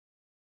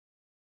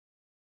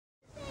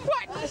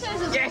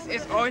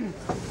It's on.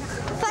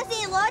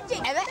 Fuzzy logic.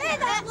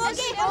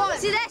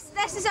 See,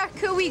 this is our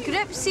cool wee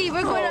group. See,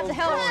 we're going up the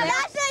hill.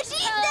 That's what she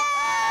said!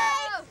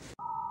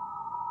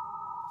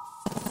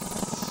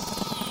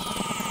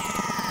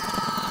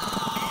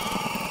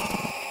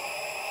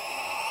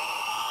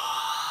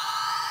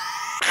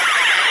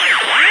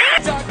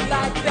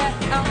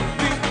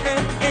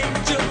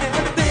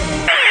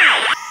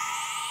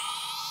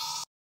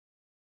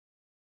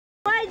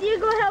 Why do you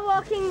go hill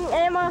walking,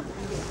 Emma?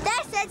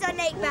 This is a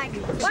night bag.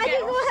 Why do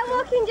you go hill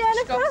walking,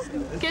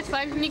 Jennifer? Good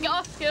fun when you get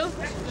off school.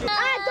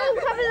 Don't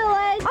cover the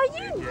leg. Oh,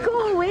 you go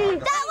away.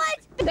 That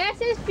one's...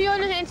 This is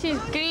Fiona Hench's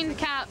green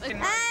cap. to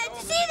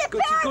see the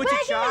park. Go to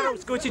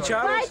Charles. Go to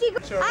Charles. Why do you go?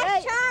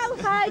 Hi,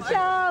 Charles. Hi,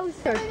 Charles.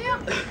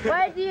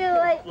 Why do you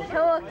like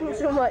hill walking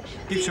so much?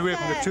 Keeps away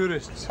from the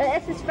tourists.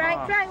 This is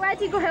Frank. Frank, why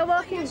do you go hill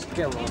walking?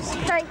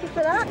 Thank you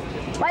for that.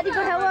 Why do you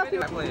go hill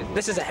walking?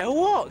 This is a hill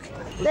walk.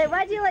 Wait,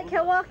 why do you like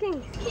hill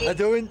walking? I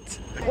don't.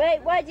 Wait,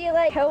 why do you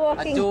like hill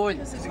walking? I don't.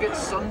 It's a good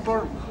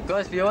sunburn.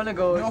 Guys, Fiona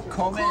goes. No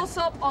comment. Close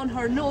up on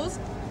her nose.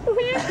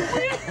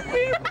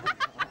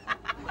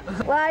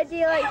 Why do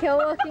you like hill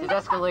walking?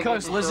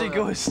 Because Lizzie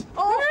goes.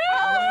 Oh!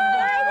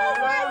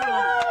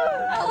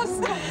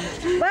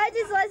 Why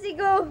does Lizzie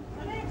go?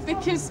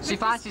 Because She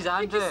fancies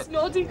Andrew.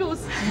 Snoddy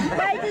goes.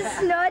 Why does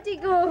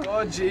Snoddy go?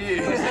 Oh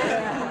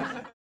jeez.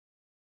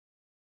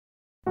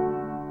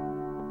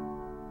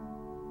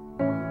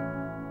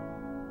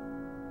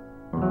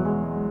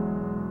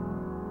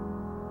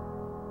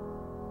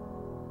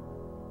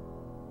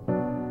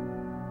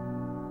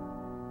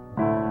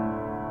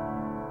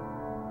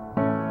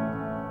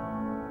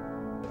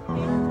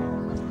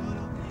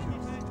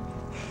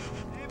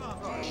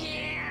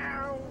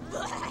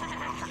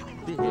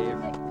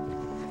 Behave.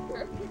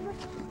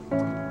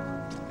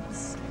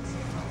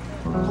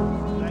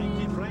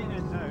 Keep right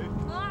in now.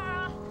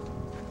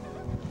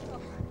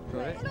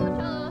 Right.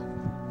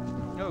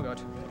 Oh God.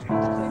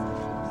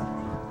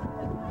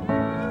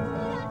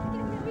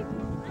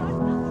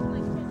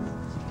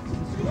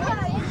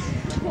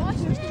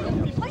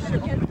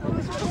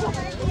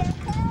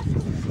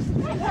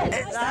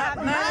 It's that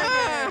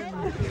man!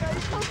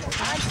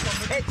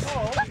 It's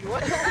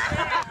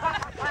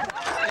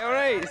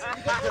alright.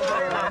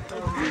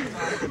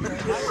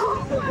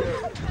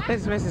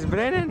 It's Mrs.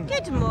 Brennan.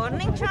 Good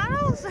morning,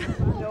 Charles.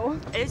 No.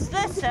 Is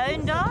the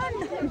sound on?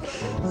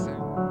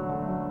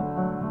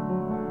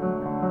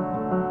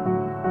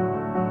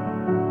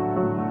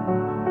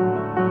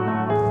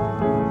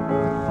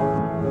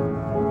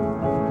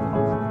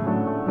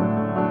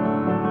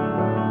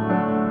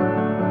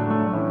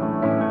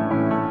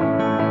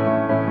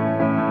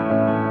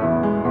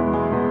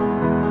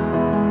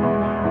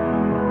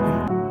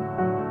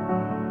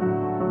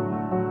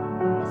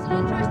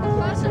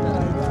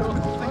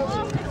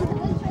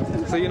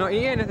 So you're not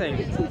eating anything?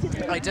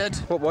 I did.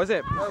 What was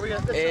it? Do you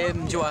want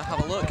to have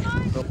a look?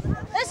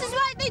 This is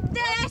what the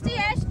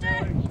SDS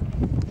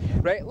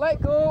do. Right,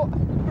 let go.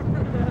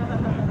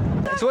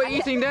 So what are you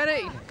eating,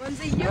 Danny? Do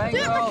it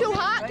my cool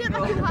hat. Do it my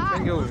cool hat.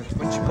 Bingo.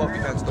 Once you pop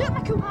your pants Do it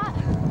my cool hat.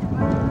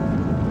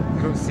 I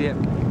don't see it.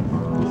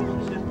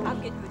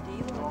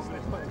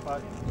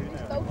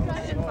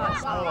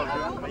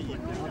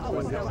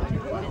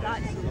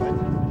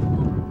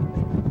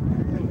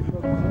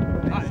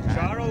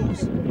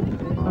 Charles.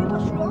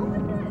 What's wrong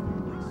with it?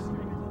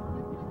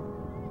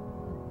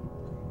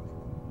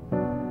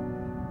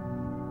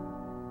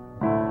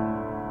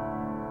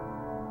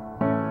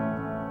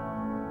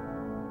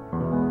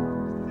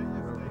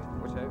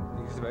 Watch out,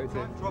 he's about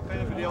to. Drop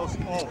anybody else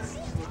off.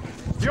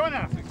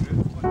 Fiona!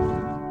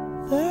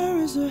 There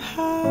is a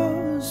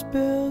house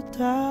built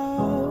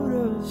out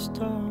of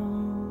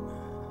stone,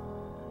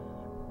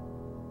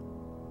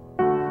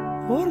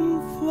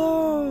 wooden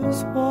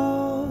floors,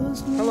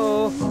 walls,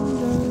 Hello.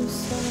 windows.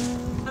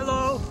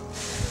 Hello!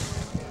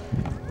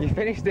 You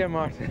finished there,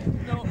 Martin?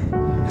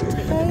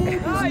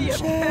 Tables and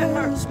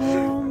chairs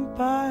warmed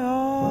by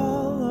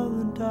all of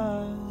the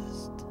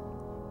dust.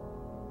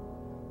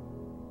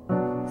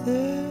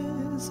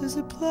 This is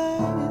a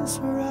place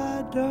where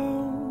I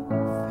don't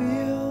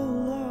feel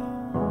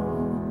alone.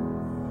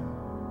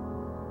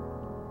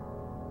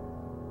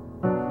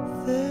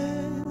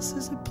 This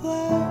is a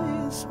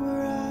place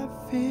where I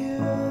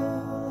feel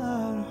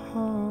at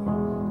home.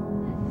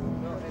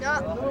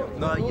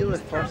 No, you were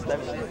first.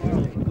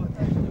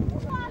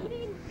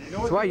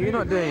 So why are you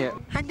not doing it?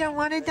 I don't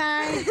want to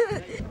die.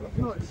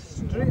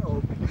 Straight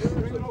up.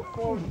 Not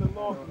forward to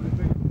north.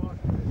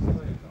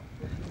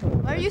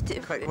 Why are you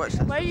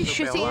why are you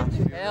shooting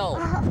him? Hell.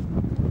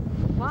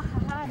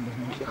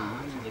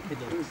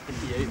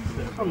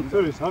 Some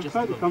tourists have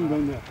tried to come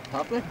down there.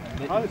 Have they?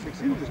 They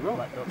succeeded as well.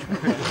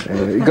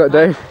 You got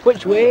down.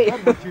 Which way?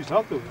 Choose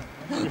hard though.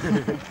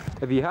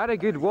 Have you had a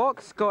good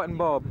walk, Scott and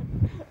Bob?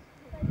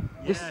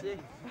 Yeah.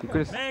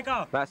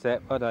 Mega. That's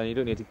it. Hold on, you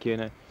don't need to queue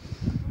now.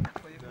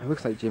 It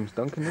looks like James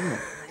Duncan, doesn't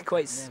it?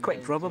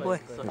 Quite probably.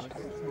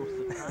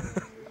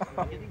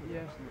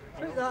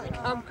 Put that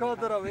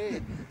camcorder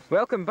away.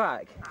 Welcome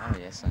back. Oh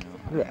yes, I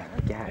know. Yeah,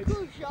 gag.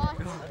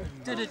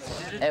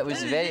 It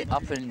was very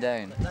up and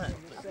down.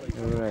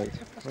 Right.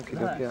 Okay,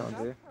 that'll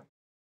do.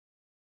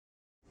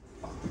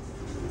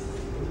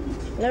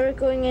 Now we're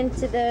going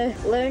into the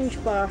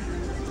lounge bar.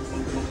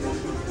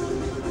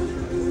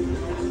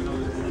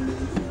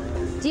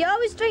 Do you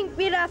always drink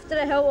beer after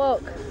a hill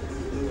walk?